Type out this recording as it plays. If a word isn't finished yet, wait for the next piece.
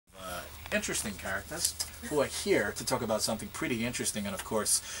interesting characters who are here to talk about something pretty interesting. And of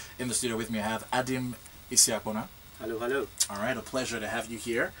course, in the studio with me I have Adim Isiakpona. Hello, hello. All right, a pleasure to have you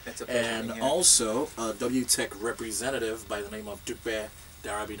here. It's a pleasure. And also a W.TEC representative by the name of Modupe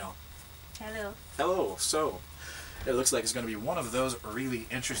Darabidan. Hello. Hello. So, it looks like it's going to be one of those really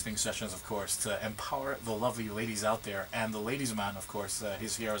interesting sessions, of course, to empower the lovely ladies out there. And the ladies' man, of course,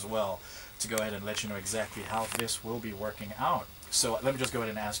 he's here as well to go ahead and let you know exactly how this will be working out. So let me just go ahead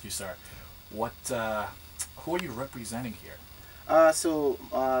and ask you, sir, who are you representing here?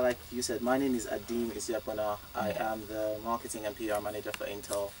 Like you said, my name is Adim Isiakpona. I am the marketing and PR manager for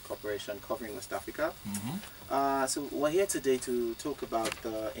Intel Corporation covering West Africa. So we're here today to talk about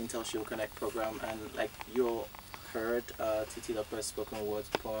the Intel She'll Connect program, and like you heard Titilope's spoken word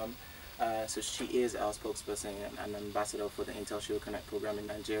poem. So she is our spokesperson and ambassador for the Intel She'll Connect program in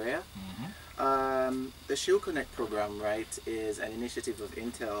Nigeria. The She'll Connect program, right, is an initiative of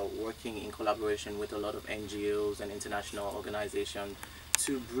Intel working in collaboration with a lot of NGOs and international organizations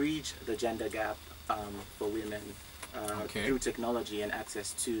to bridge the gender gap for women through technology and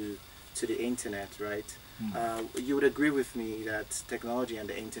access to the internet, right? You would agree with me that technology and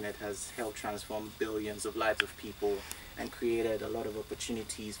the internet has helped transform billions of lives of people and created a lot of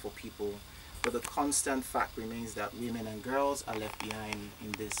opportunities for people. But the constant fact remains that women and girls are left behind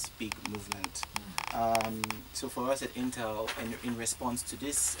in this big movement. So for us at Intel, in response to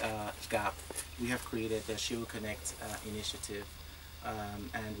this gap, we have created the She'll Connect initiative.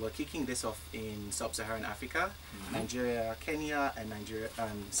 And we're kicking this off in sub-Saharan Africa, Nigeria, Kenya, and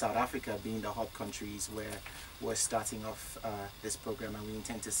South Africa being the hub countries where we're starting off this program, and we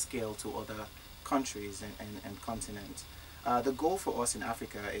intend to scale to other countries and continents. The goal for us in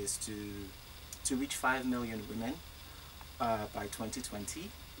Africa is to reach 5 million women by 2020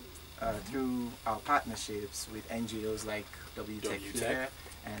 through our partnerships with NGOs like W.TEC here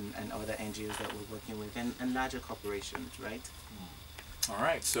and other NGOs that we're working with and larger corporations, right? All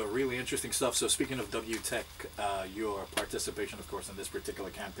right, so really interesting stuff. So speaking of W.TEC, your participation, of course, in this particular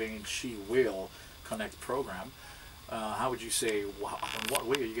campaign, She Will Connect program, how would you say, in what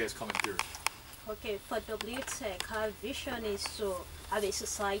way are you guys coming through? Okay, for W.TEC, our vision is to have a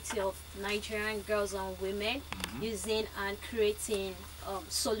society of Nigerian girls and women using and creating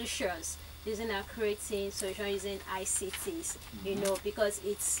solutions, using ICTs, you know, because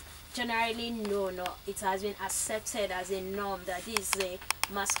it's generally known, or it has been accepted as a norm that this is a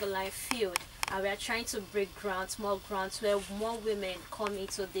masculine field, and we are trying to break ground, more grounds where more women come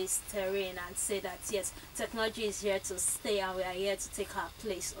into this terrain and say that yes, technology is here to stay and we are here to take our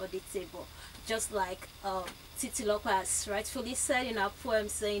place on the table. Just like Titilope has rightfully said in our poem,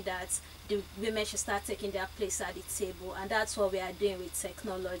 saying that the women should start taking their place at the table, and that's what we are doing with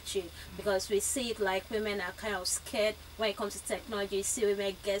technology, because we see it like women are kind of scared when it comes to technology. You see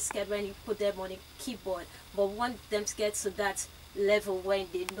women get scared when you put them on a keyboard, but we want them to get to that level when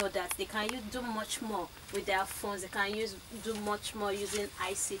they know that they can do much more with their phones, they can do much more using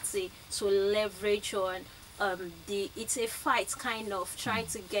ICT to leverage on it's a fight, kind of trying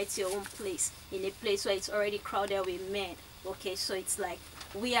to get your own place in a place where it's already crowded with men. Okay, so it's like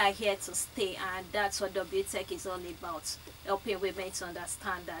we are here to stay, and that's what W.TEC is all about, helping women to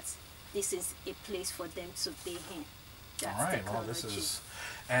understand that this is a place for them to be in. That's all right, technology. well, this is,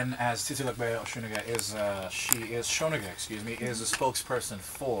 and as Titilope Sonuga is, is a spokesperson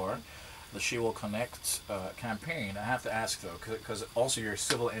for the She Will Connect campaign. I have to ask though, because also you're a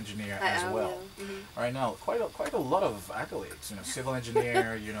civil engineer as well. All right, now quite a lot of accolades. You know, civil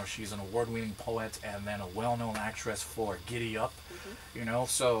engineer. You know, she's an award-winning poet and then a well-known actress for Giddy Up. You know,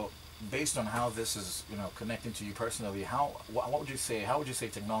 so based on how this is, you know, connecting to you personally, what would you say? How would you say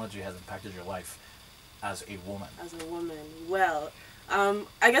technology has impacted your life as a woman? As a woman, well,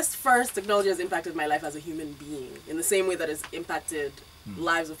 I guess first, technology has impacted my life as a human being in the same way that it's impacted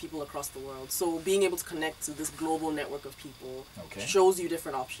lives of people across the world. So being able to connect to this global network of people shows you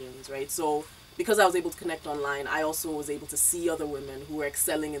different options, right? So because I was able to connect online, I also was able to see other women who were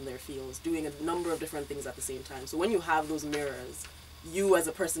excelling in their fields, doing a number of different things at the same time. So when you have those mirrors, you as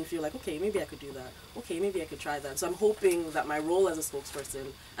a person feel like, okay, maybe I could do that. Okay, maybe I could try that. So I'm hoping that my role as a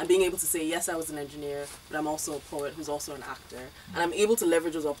spokesperson and being able to say, yes, I was an engineer, but I'm also a poet who's also an actor. And I'm able to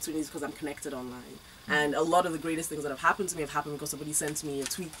leverage those opportunities because I'm connected online. And a lot of the greatest things that have happened to me have happened because somebody sent me a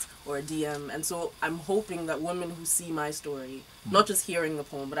tweet or a DM. And so I'm hoping that women who see my story, not just hearing the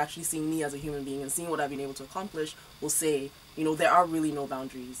poem, but actually seeing me as a human being and seeing what I've been able to accomplish, will say, you know, there are really no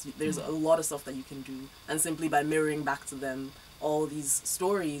boundaries. There's a lot of stuff that you can do. And simply by mirroring back to them all these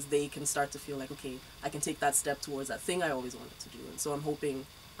stories, they can start to feel like, okay, I can take that step towards that thing I always wanted to do. And so I'm hoping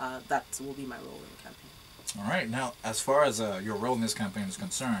that will be my role in the campaign. All right. Now, as far as your role in this campaign is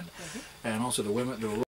concerned, and also the